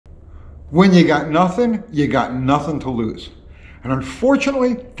When you got nothing to lose. And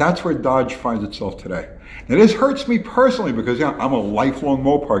unfortunately, that's where Dodge finds itself today. Now this hurts me personally because I'm a lifelong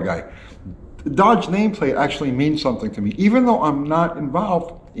Mopar guy. The Dodge nameplate actually means something to me, even though I'm not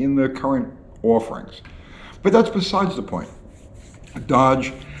involved in the current offerings. But that's besides the point.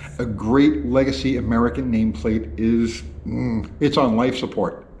 Dodge, a great legacy American nameplate, is, it's on life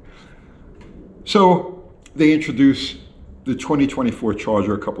support. So they introduced the 2024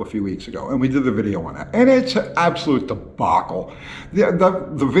 Charger a few weeks ago, and we did the video on that, and it's an absolute debacle.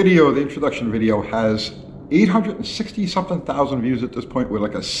 The video, the introduction video, has 860-something thousand views at this point, with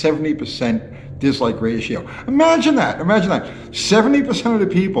like a 70% dislike ratio. Imagine that, 70% of the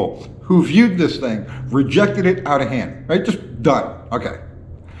people who viewed this thing rejected it out of hand, right? Just done, okay.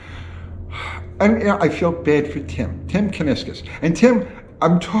 And I feel bad for Tim Kaniskis. And Tim,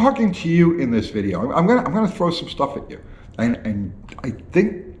 I'm talking to you in this video. I'm gonna throw some stuff at you. And I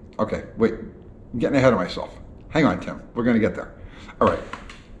think, okay, wait, I'm getting ahead of myself. Hang on, Tim, we're gonna get there. All right.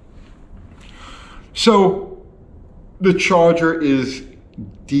 So the Charger is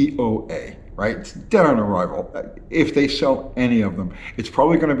DOA, right? It's dead on arrival. If they sell any of them, it's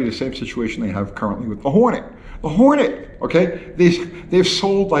probably gonna be the same situation they have currently with the Hornet. The Hornet, okay? They've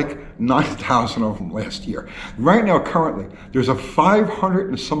sold like 9,000 of them last year. Right now, currently, there's a 500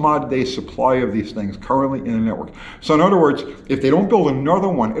 and some odd day supply of these things currently in the network. So in other words, if they don't build another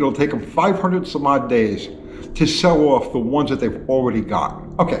one, it'll take them 500 some odd days to sell off the ones that they've already got.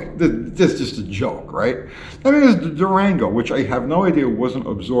 Okay, this is just a joke, right? And then there's the Durango, which I have no idea wasn't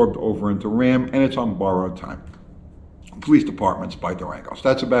absorbed over into Ram, and it's on borrowed time. Police departments buy Durangos.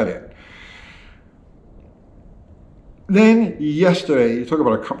 That's about it. Then yesterday, you talk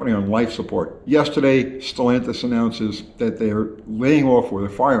about a company on life support. Yesterday, Stellantis announces that they're laying off, or they're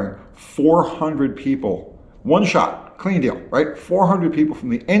firing 400 people. One shot, clean deal, right? 400 people from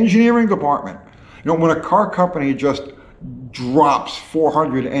the engineering department. You know, when a car company just drops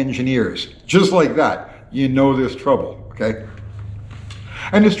 400 engineers, just like that, you know there's trouble, okay?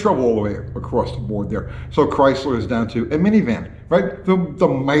 And there's trouble all the way across the board there. So Chrysler is down to a minivan, right? The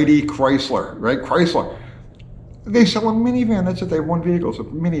mighty Chrysler, right? Chrysler. They sell a minivan, that's it, they have one vehicle, it's a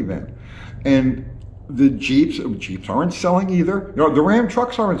minivan. And the Jeeps aren't selling either. You know, the Ram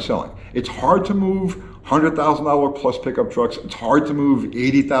trucks aren't selling. It's hard to move $100,000 plus pickup trucks. It's hard to move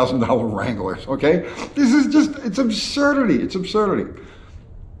 $80,000 Wranglers, okay? This is just, it's absurdity, it's absurdity.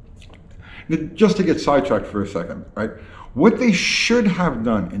 Just to get sidetracked for a second, right? What they should have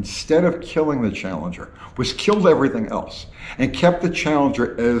done, instead of killing the Challenger, was killed everything else and kept the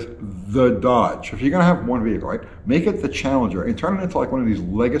Challenger as the Dodge. If you're gonna have one vehicle, right, make it the Challenger and turn it into like one of these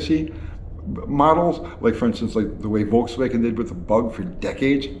legacy models, like for instance, like the way Volkswagen did with the Bug for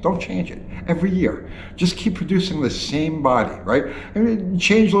decades. Don't change it every year. Just keep producing the same body, right? I mean,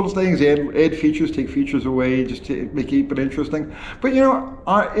 change little things, add features, take features away, just to keep it interesting. But you know,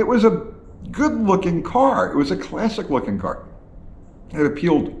 it was a good-looking car. It was a classic-looking car. It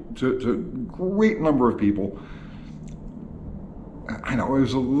appealed to a great number of people. I know, it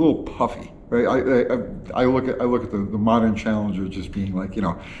was a little puffy, right? I look at the modern Challenger just being like, you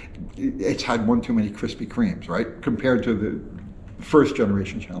know, it's had one too many Krispy Kremes, right? Compared to the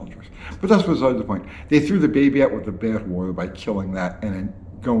first-generation Challengers. But that's beside the point. They threw the baby out with the bathwater by killing that and then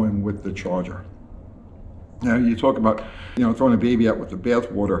going with the Charger. Now, you talk about, you know, throwing a baby out with the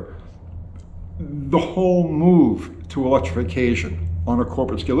bathwater. The whole move to electrification on a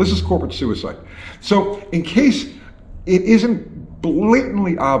corporate scale, this is corporate suicide. So in case it isn't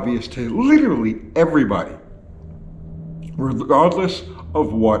blatantly obvious to literally everybody, regardless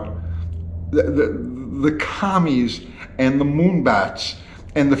of what the commies and the moonbats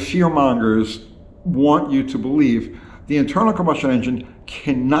and the fearmongers want you to believe, the internal combustion engine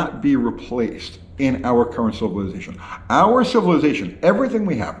cannot be replaced in our current civilization. Our civilization, everything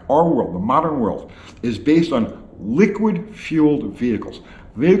we have, our world, the modern world, is based on liquid-fueled vehicles.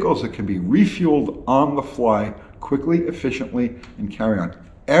 Vehicles that can be refueled on the fly, quickly, efficiently, and carry on.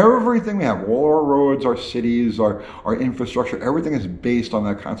 Everything we have, all our roads, our cities, our infrastructure, everything is based on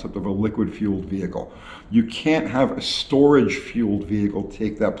that concept of a liquid-fueled vehicle. You can't have a storage-fueled vehicle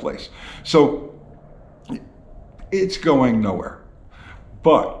take that place. So it's going nowhere.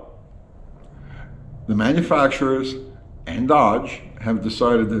 But the manufacturers and Dodge have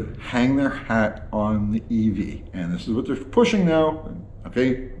decided to hang their hat on the EV. And this is what they're pushing now,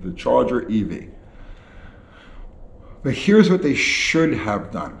 okay, the Charger EV. But here's what they should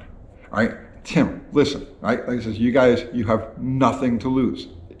have done, right? Tim, listen, right? Like I says, you guys, you have nothing to lose.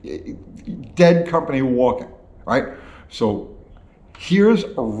 Dead company walking, right? So here's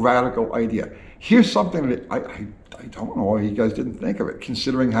a radical idea. Here's something that I I don't know why you guys didn't think of it,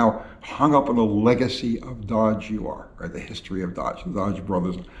 considering how hung up on the legacy of Dodge you are, right? The history of Dodge, the Dodge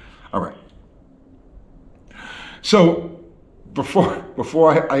brothers. All right. So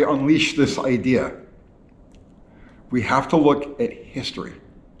before I unleash this idea, we have to look at history,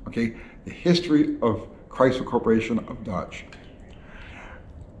 okay? The history of Chrysler Corporation, of Dodge.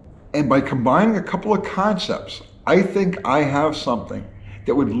 And by combining a couple of concepts, I think I have something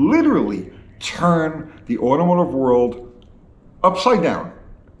that would literally turn the automotive world upside down.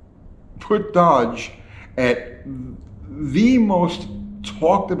 Put Dodge at the most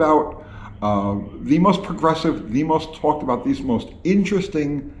talked about, the most progressive, the most talked about, the most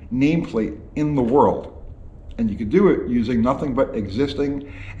interesting nameplate in the world. And you could do it using nothing but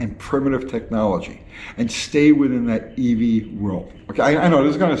existing and primitive technology and stay within that EV world. Okay, I know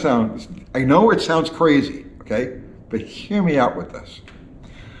this is going to sound, I know it sounds crazy, okay? But hear me out with this.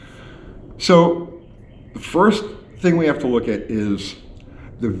 So the first thing we have to look at is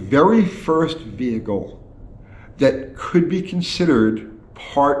the very first vehicle that could be considered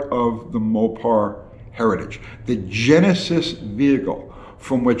part of the Mopar heritage, the Genesis vehicle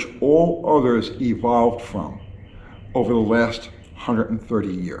from which all others evolved from over the last 130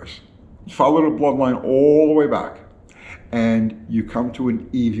 years. Follow the bloodline all the way back, and you come to an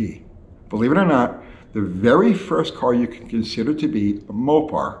EV. Believe it or not, the very first car you can consider to be a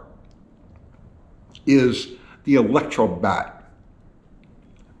Mopar is the Electrobat.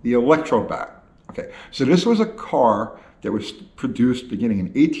 The Electrobat. Okay, so this was a car that was produced beginning in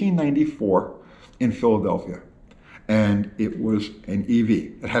 1894 in Philadelphia. And it was an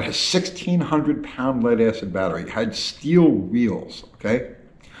EV. It had a 1,600-pound lead-acid battery. It had steel wheels, okay?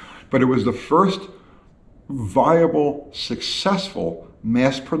 But it was the first viable, successful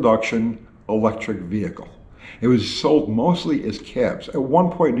mass production electric vehicle. It was sold mostly as cabs. At one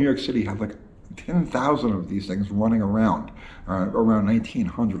point, New York City had like 10,000 of these things running around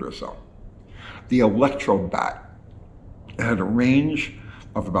 1900 or so. The Electrobat, it had a range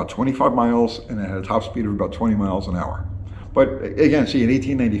of about 25 miles, and it had a top speed of about 20 miles an hour. But again, see, in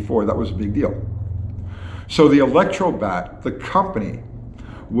 1894, that was a big deal. So the Electrobat, the company,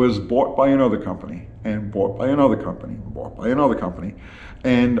 was bought by another company, and bought by another company, and bought by another company.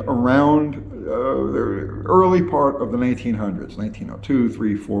 And around the early part of the 1900s, 1902,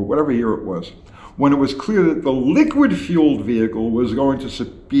 3, 4, whatever year it was, when it was clear that the liquid-fueled vehicle was going to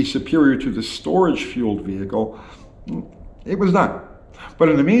be superior to the storage-fueled vehicle, it was done. But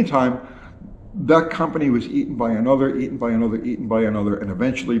in the meantime, that company was eaten by another, eaten by another, eaten by another, and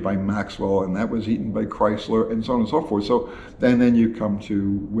eventually by Maxwell, and that was eaten by Chrysler, and so on and so forth. So then you come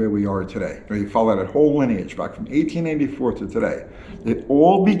to where we are today. You follow that whole lineage back from 1884 to today. It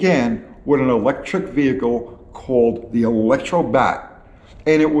all began with an electric vehicle called the Electrobat,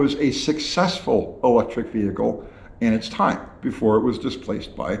 and it was a successful electric vehicle in its time before it was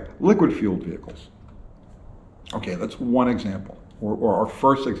displaced by liquid-fueled vehicles. Okay, that's one example. Or our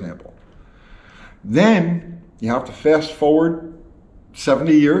first example. Then you have to fast forward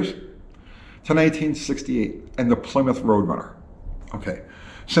 70 years to 1968 and the Plymouth Roadrunner. Okay,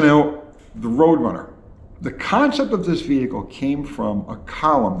 so now the Roadrunner. The concept of this vehicle came from a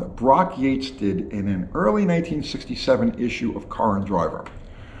column that Brock Yates did in an early 1967 issue of Car and Driver,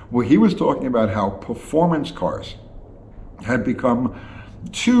 where he was talking about how performance cars had become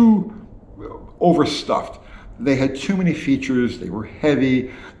too overstuffed. They had too many features, they were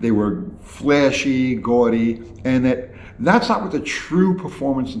heavy, they were flashy, gaudy, and that's not what the true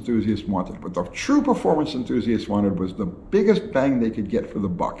performance enthusiast wanted. What the true performance enthusiast wanted was the biggest bang they could get for the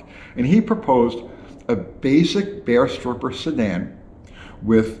buck. And he proposed a basic bear stripper sedan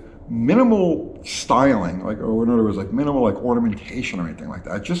with minimal styling, or in other words, like minimal ornamentation or anything like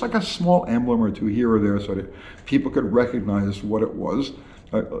that. Just like a small emblem or two here or there so that people could recognize what it was.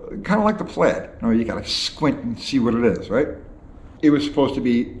 Kind of like the Plaid. You got to squint and see what it is, right? It was supposed to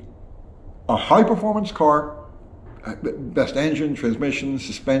be a high-performance car, best engine, transmission,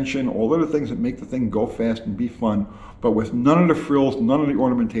 suspension, all of the things that make the thing go fast and be fun, but with none of the frills, none of the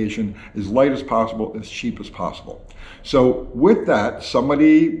ornamentation, as light as possible, as cheap as possible. So with that,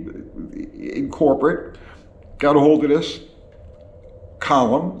 somebody in corporate got a hold of this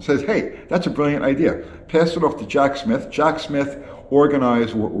column, says, hey, that's a brilliant idea. Passed it off to Jack Smith. Jack Smith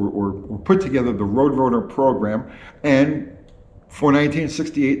organized or put together the Roadrunner program, and for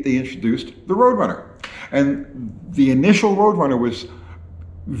 1968 they introduced the Roadrunner. And the initial Roadrunner was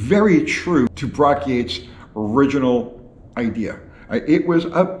very true to Brock Yates' original idea. Right? It was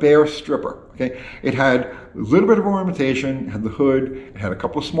a bare stripper. Okay, it had a little bit of ornamentation, it had the hood, it had a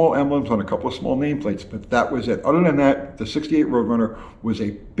couple of small emblems on a couple of small nameplates, but that was it. Other than that, the 68 Roadrunner was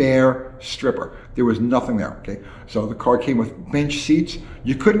a bare stripper. There was nothing there. Okay, so the car came with bench seats.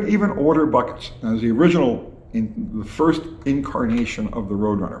 You couldn't even order buckets. Now, the original, in the first incarnation of the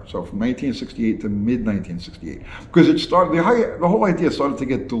Roadrunner, so from 1968 to mid-1968, because it started, the whole idea started to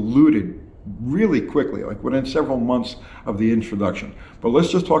get diluted really quickly, like within several months of the introduction. But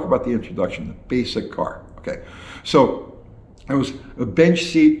let's just talk about the introduction, the basic car. Okay, so it was a bench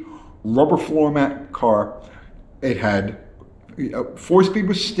seat, rubber floor mat car. It had 4-speed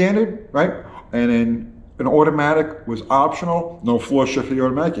was standard, right? And then an automatic was optional. No floor shift for the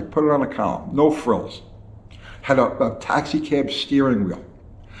automatic. You put it on a column. No frills. Had a taxi cab steering wheel,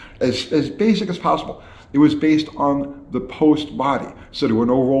 as basic as possible. It was based on the post body, so there were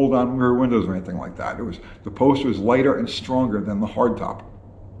no rolled down rear windows or anything like that. The post was lighter and stronger than the hardtop.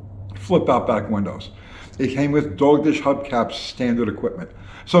 Flip out back windows. It came with dog dish hubcaps, standard equipment.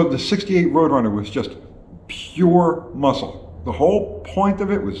 So the 68 Roadrunner was just pure muscle. The whole point of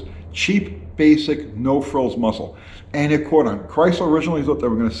it was cheap, basic, no frills muscle. And it caught on. Chrysler originally thought they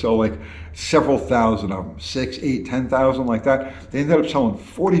were going to sell like several thousand of them, 6, 8, 10,000 like that. They ended up selling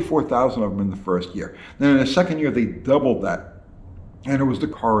 44,000 of them in the first year. Then in the second year, they doubled that, and it was the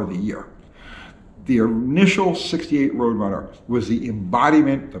car of the year. The initial 68 Roadrunner was the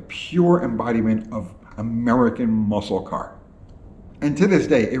embodiment, the pure embodiment of American muscle car. And to this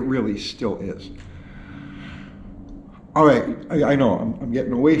day, it really still is. All right, I know I'm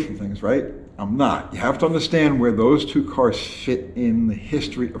getting away from things, right? I'm not. You have to understand where those two cars fit in the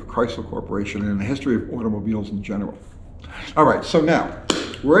history of Chrysler Corporation and in the history of automobiles in general. All right, so now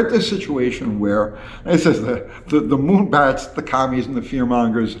we're at this situation where it says the moonbats, the commies, and the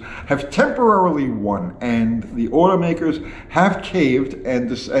fearmongers have temporarily won, and the automakers have caved,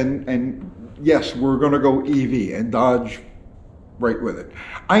 and yes, we're going to go EV, and Dodge right with it.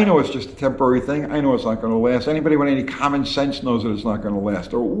 I know it's just a temporary thing. I know it's not going to last. Anybody with any common sense knows that it's not going to last.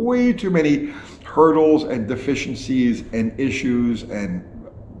 There are way too many hurdles and deficiencies and issues, and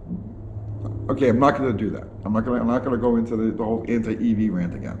okay, I'm not going to do that. I'm not going to go into the whole anti-EV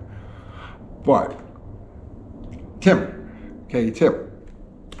rant again. But Tim,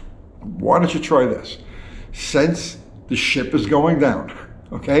 why don't you try this? Since the ship is going down,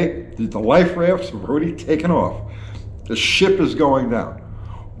 okay, the life rafts have already taken off. The ship is going down.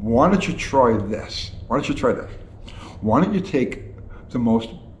 Why don't you try this? Why don't you take the most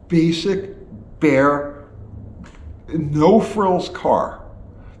basic, bare, no frills car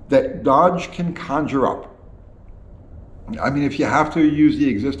that Dodge can conjure up. I mean, if you have to use the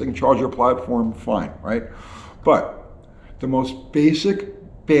existing Charger platform, fine, right? But the most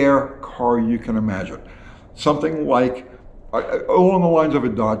basic, bare car you can imagine. Something like along the lines of a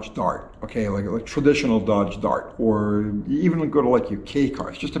Dodge Dart, okay, like a traditional Dodge Dart, or even go to like your K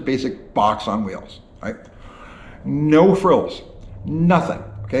cars, just a basic box on wheels, right? No frills, nothing,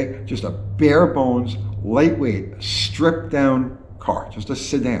 okay? Just a bare bones, lightweight, stripped down car, just a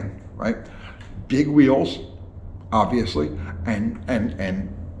sedan, right? Big wheels, obviously,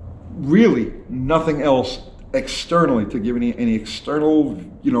 and really nothing else externally to give any external,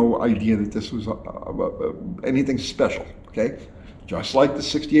 idea that this was anything special. Okay, just like the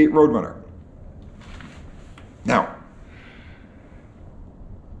 68 Roadrunner. Now,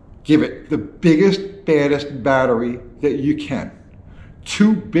 give it the biggest, baddest battery that you can.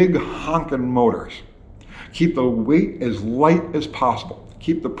 2 big honking motors. Keep the weight as light as possible.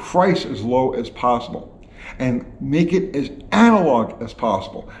 Keep the price as low as possible. And make it as analog as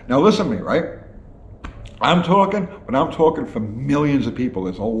possible. Now listen to me, right? I'm talking for millions of people.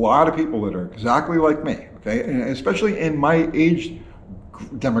 There's a lot of people that are exactly like me, okay? And especially in my age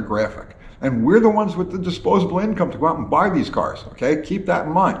demographic. And we're the ones with the disposable income to go out and buy these cars, okay? Keep that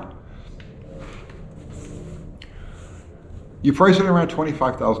in mind. You price it around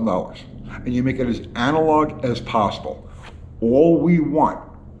 $25,000 and you make it as analog as possible. All we want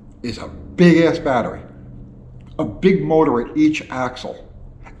is a big ass battery, a big motor at each axle,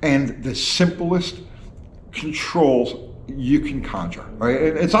 and the simplest controls you can conjure, right?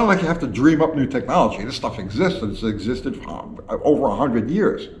 It's not like you have to dream up new technology. This stuff exists. It's existed for over 100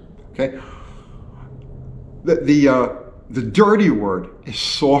 years, okay? The dirty word is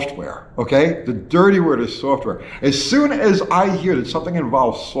software, okay? The dirty word is software. As soon as I hear that something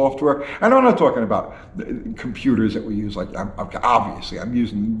involves software, and I'm not talking about computers that we use, like obviously I'm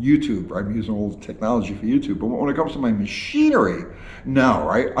using YouTube, right? I'm using all the technology for YouTube, but when it comes to my machinery, no,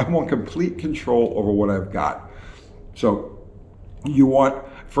 right? I want complete control over what I've got. So you want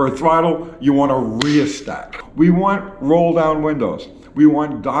For a throttle, you want a rheostat. We want roll down windows. We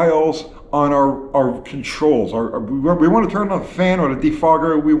want dials on our controls. We want to turn on the fan or the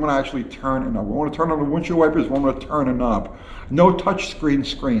defogger. We want to actually turn a knob. We want to turn on the windshield wipers. We want to turn a knob. No touch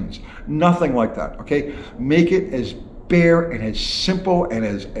screens. Nothing like that, okay? Make it as bare and as simple and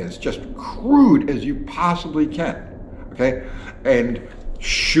as just crude as you possibly can, okay? And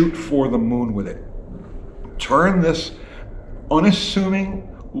shoot for the moon with it. Turn this unassuming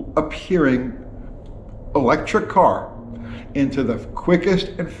appearing electric car into the quickest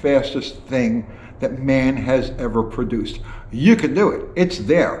and fastest thing that man has ever produced. You can do it. It's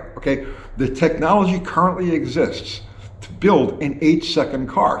there, okay? The technology currently exists to build an 8-second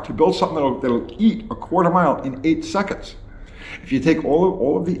car, to build something that'll eat a quarter mile in 8 seconds. If you take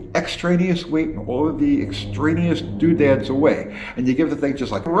all of the extraneous weight and all of the extraneous doodads away, and you give the thing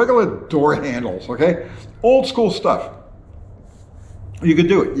just like regular door handles, okay? Old school stuff. You can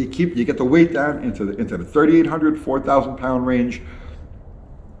do it. You get the weight down into the 3,800, 4,000 pound range,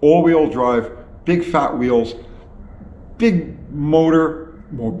 all-wheel drive, big fat wheels, big motor,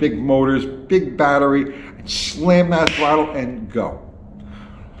 more big motors, big battery, and slam that throttle and go.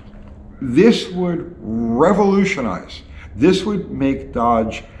 This would revolutionize. This would make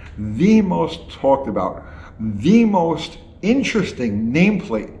Dodge the most talked about, the most interesting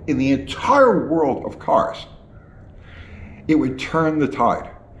nameplate in the entire world of cars. It would turn the tide.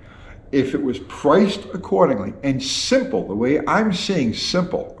 If it was priced accordingly and simple, the way I'm seeing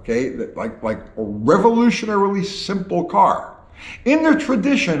simple, okay, like a revolutionarily simple car, in the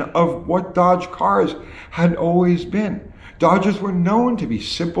tradition of what Dodge cars had always been. Dodges were known to be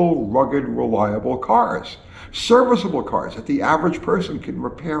simple, rugged, reliable cars, serviceable cars that the average person can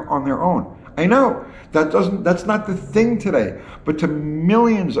repair on their own. I know that's not the thing today, but to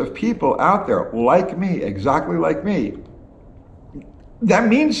millions of people out there like me, exactly like me, that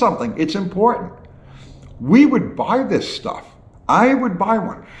means something. It's important. We would buy this stuff. I would buy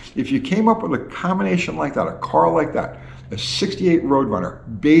one. If you came up with a combination like that, a car like that, a 68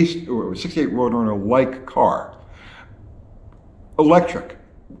 Roadrunner or a 68 Roadrunner-like car, electric,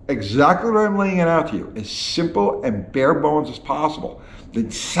 exactly what I'm laying it out to you, as simple and bare bones as possible.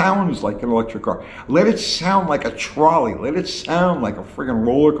 It sounds like an electric car. Let it sound like a trolley. Let it sound like a friggin'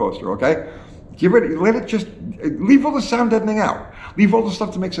 roller coaster, okay? Let it just, leave all the sound deadening out. Leave all the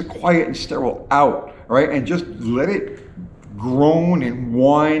stuff that makes it quiet and sterile out, right? And just let it groan and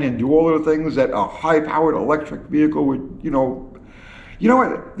whine and do all of the things that a high-powered electric vehicle would, you know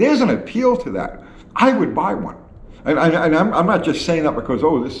what? There's an appeal to that. I would buy one. And I'm not just saying that because,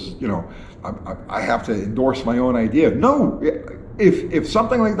 oh, this is, I have to endorse my own idea. No, if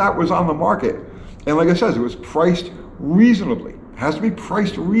something like that was on the market, and like I said, it was priced reasonably, it has to be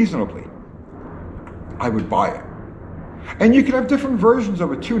priced reasonably, I would buy it. And you can have different versions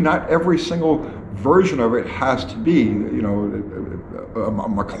of it too. Not every single version of it has to be, a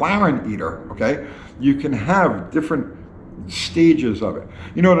McLaren eater, okay? You can have different stages of it.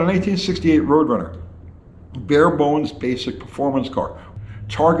 The 1968 Roadrunner, bare bones, basic performance car,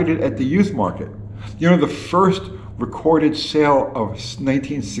 targeted at the youth market. The first recorded sale of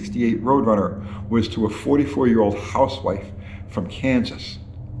 1968 Roadrunner was to a 44-year-old housewife from Kansas.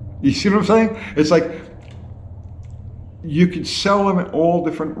 You see what I'm saying? It's like, you can sell them at all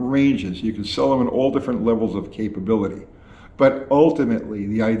different ranges. You can sell them at all different levels of capability. But ultimately,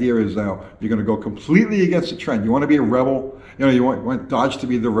 the idea is now you're going to go completely against the trend. You want to be a rebel. You want Dodge to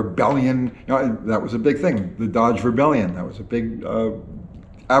be the rebellion. That was a big thing. The Dodge Rebellion. That was a big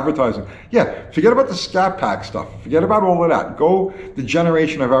advertising. Yeah, forget about the Scat Pack stuff. Forget about all of that. Go the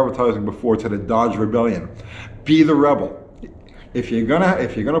generation of advertising before to the Dodge Rebellion. Be the rebel. If you're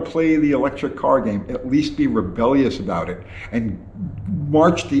gonna play the electric car game, at least be rebellious about it and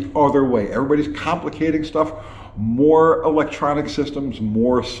march the other way. Everybody's complicating stuff. More electronic systems,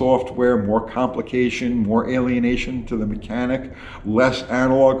 more software, more complication, more alienation to the mechanic, less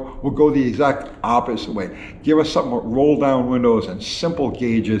analog. We'll go the exact opposite way. Give us something with roll down windows and simple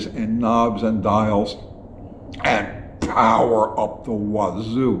gauges and knobs and dials and power up the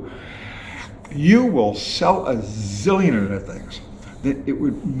wazoo. You will sell a zillion of the things. That it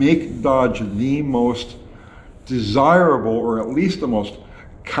would make Dodge the most desirable, or at least the most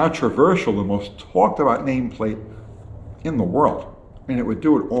controversial, the most talked about nameplate in the world. And it would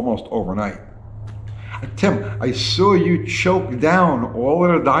do it almost overnight. Tim, I saw you choke down all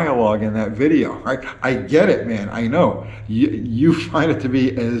of the dialogue in that video, right? I get it, man, I know. You find it to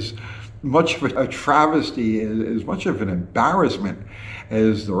be as much of a travesty, as much of an embarrassment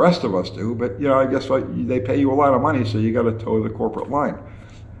as the rest of us do, but I guess what, they pay you a lot of money, so you got to toe the corporate line.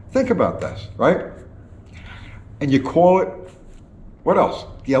 Think about this, right? And you call it, what else?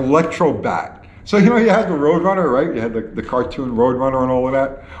 the electro bat. So, you know, you had the Roadrunner, right? You had the cartoon Roadrunner and all of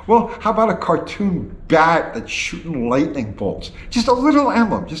that. Well, how about a cartoon bat that's shooting lightning bolts? Just a little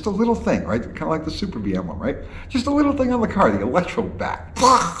emblem, just a little thing, right? Kind of like the Super Bee emblem, right? Just a little thing on the car, the electro bat,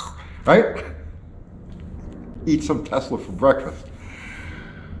 right? Eat some Tesla for breakfast.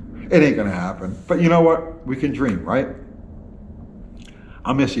 It ain't gonna happen. But you know what? We can dream, right?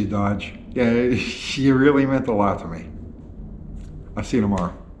 I'll miss you, Dodge. Yeah, you really meant a lot to me. I'll see you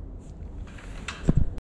tomorrow.